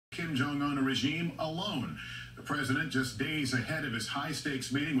Kim Jong-un regime alone. The president, just days ahead of his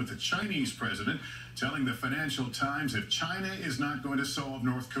high-stakes meeting with the Chinese president, telling the Financial Times, if China is not going to solve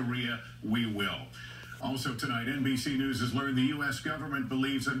North Korea, we will. Also tonight, NBC News has learned the U.S. government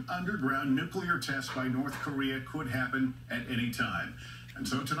believes an underground nuclear test by North Korea could happen at any time. And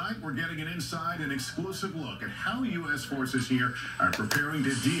so tonight, we're getting an inside and exclusive look at how U.S. forces here are preparing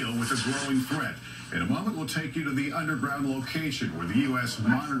to deal with a growing threat. In a moment, we'll take you to the underground location where the U.S.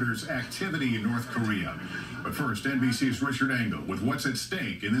 monitors activity in North Korea. But first, NBC's Richard Engel with what's at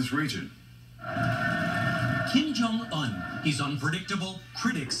stake in this region. Kim Jong-un. He's unpredictable,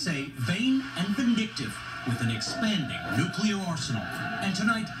 critics say vain and vindictive, with an expanding nuclear arsenal. And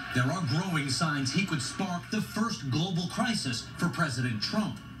tonight, there are growing signs he could spark the first global crisis for President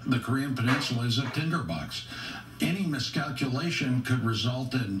Trump. The Korean Peninsula is a tinderbox. Any miscalculation could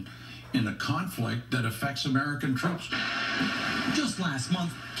result in a conflict that affects American troops. Just last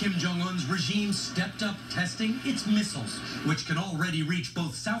month, Kim Jong-un's regime stepped up testing its missiles, which can already reach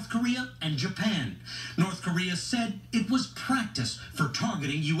both South Korea and Japan. North Korea said it was practice for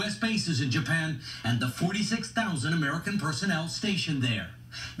targeting U.S. bases in Japan and the 46,000 American personnel stationed there.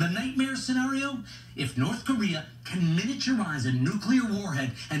 The nightmare scenario? If North Korea can miniaturize a nuclear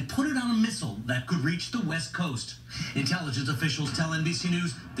warhead and put it on a missile that could reach the West Coast. Intelligence officials tell NBC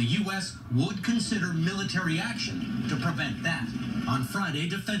News the U.S. would consider military action to prevent that. On Friday,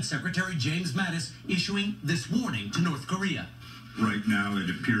 Defense Secretary James Mattis issuing this warning to North Korea. Right now, it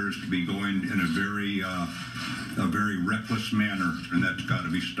appears to be going in a very reckless manner, and that's got to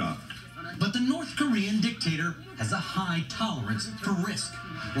be stopped. But the North Korean dictator has a high tolerance for risk,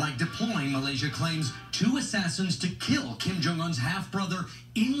 like deploying, Malaysia claims, 2 assassins to kill Kim Jong-un's half-brother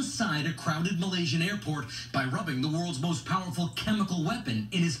inside a crowded Malaysian airport by rubbing the world's most powerful chemical weapon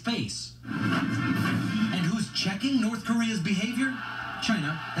in his face. And who's checking North Korea's behavior?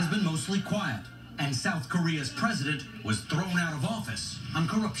 China has been mostly quiet, and South Korea's president was thrown out of office on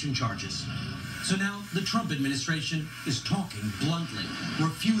corruption charges. So now the Trump administration is talking bluntly,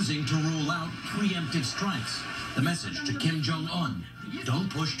 refusing to rule out preemptive strikes. The message to Kim Jong-un, don't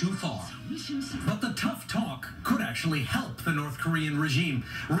push too far. But the tough talk could actually help the North Korean regime,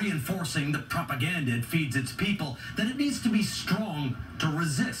 reinforcing the propaganda it feeds its people that it needs to be strong to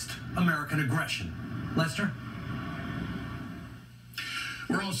resist American aggression. Lester?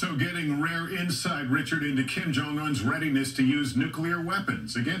 We're also getting rare insight, Richard, into Kim Jong-un's readiness to use nuclear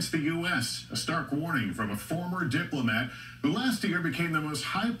weapons against the U.S. A stark warning from a former diplomat who last year became the most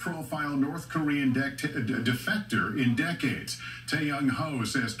high-profile North Korean defector in decades. Tae Young-ho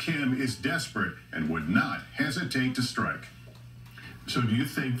says Kim is desperate and would not hesitate to strike. So do you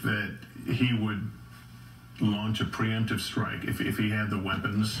think that he would launch a preemptive strike if he had the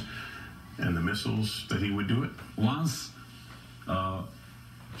weapons and the missiles, that he would do it? Once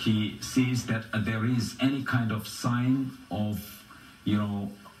he sees that there is any kind of sign of,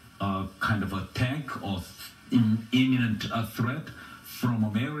 kind of attack or imminent threat from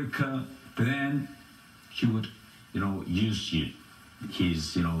America, then he would, use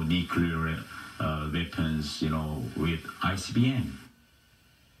his, nuclear weapons, with ICBM.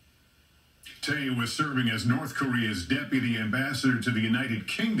 Tae was serving as North Korea's deputy ambassador to the United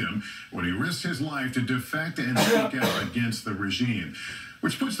Kingdom when he risked his life to defect and speak out against the regime.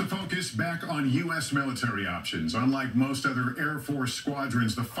 Which puts the focus back on U.S. military options. Unlike most other Air Force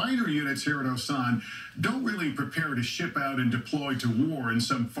squadrons, the fighter units here at DOSEN'T don't really prepare to ship out and deploy to war in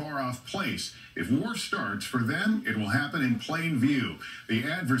some far-off place. If war starts, for them, it will happen in plain view. The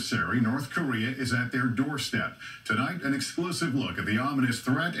adversary, North Korea, is at their doorstep. Tonight, an exclusive look at the ominous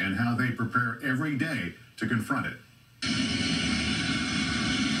threat and how they prepare every day to confront it.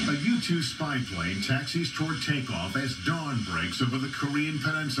 A U-2 spy plane taxis toward takeoff as dawn breaks over the Korean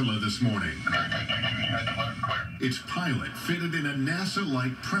Peninsula this morning. Its pilot fitted in a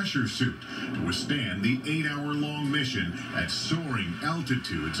NASA-like pressure suit to withstand the 8-hour-long mission at soaring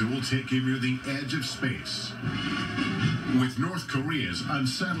altitudes that will take him near the edge of space. With North Korea's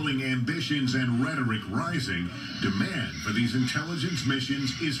unsettling ambitions and rhetoric rising, demand for these intelligence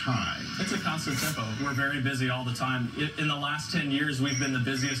missions is high. It's a constant tempo. We're very busy all the time. In the last 10 years, we've been the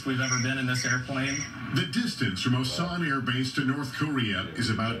busiest we've ever been in this airplane. The distance from Osan Air Base to North Korea is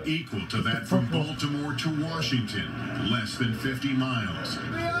about equal to that from Baltimore to Washington, less than 50 miles.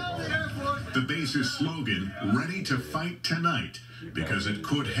 The base's slogan, ready to fight tonight, because it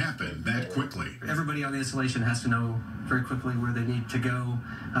could happen that quickly. Everybody on the installation has to know very quickly where they need to go,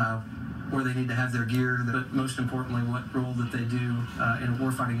 where they need to have their gear, but most importantly, what role that they do in a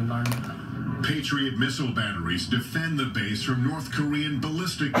warfighting environment. Patriot missile batteries defend the base from North Korean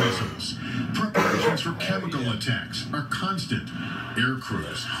ballistic missiles. Preparations for chemical attacks are constant. Air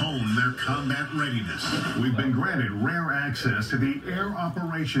crews hone their combat readiness. We've been granted rare access to the Air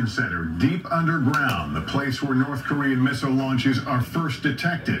Operations Center deep underground, the place where North Korean missile launches are first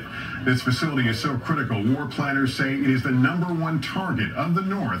detected. This facility is so critical, war planners say it is the #1 target of the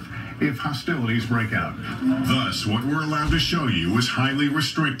North if hostilities break out. Thus, what we're allowed to show you is highly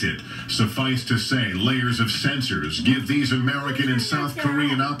restricted. Suffice to say, layers of sensors give these American and South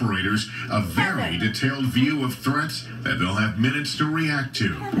Korean operators a very detailed view of threats that they'll have minutes to react to.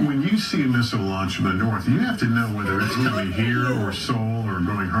 When you see a missile launch from the North, you have to know whether it's coming here or Seoul or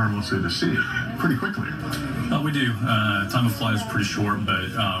going harmlessly to sea pretty quickly. We do. Time of flight is pretty short,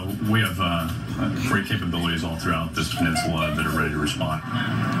 but we have great capabilities all throughout this peninsula that are ready to respond.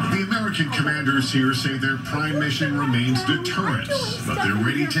 The American commanders here say their prime mission remains deterrence, but they're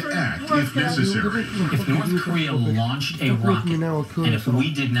ready to act if necessary. If North Korea launched a rocket, and if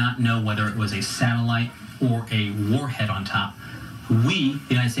we did not know whether it was a satellite or a warhead on top, we,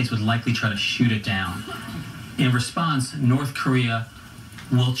 the United States, would likely try to shoot it down. In response, North Korea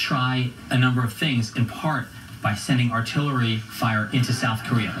will try a number of things, in part by sending artillery fire into South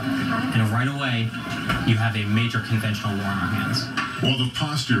Korea. And right away, you have a major conventional war on our hands. While the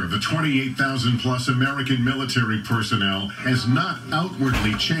posture of the 28,000-plus American military personnel has not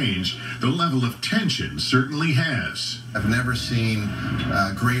outwardly changed, the level of tension certainly has. I've never seen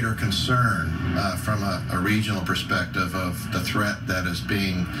greater concern from a regional perspective of the threat that is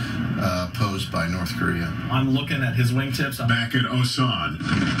being posed by North Korea. I'm looking at his wingtips. Back at Osan,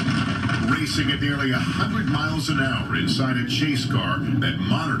 racing at nearly 100 miles an hour inside a chase car that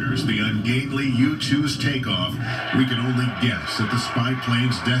monitors the ungainly U-2's takeoff, we can only guess at the spy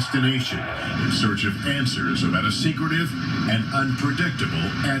plane's destination in search of answers about a secretive and unpredictable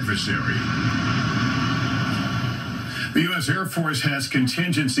adversary. The U.S. Air Force has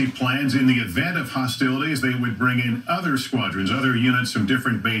contingency plans in the event of hostilities. They would bring in other squadrons, other units from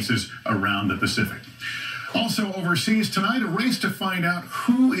different bases around the Pacific. Also overseas tonight, a race to find out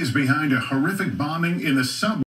who is behind a horrific bombing in the subway.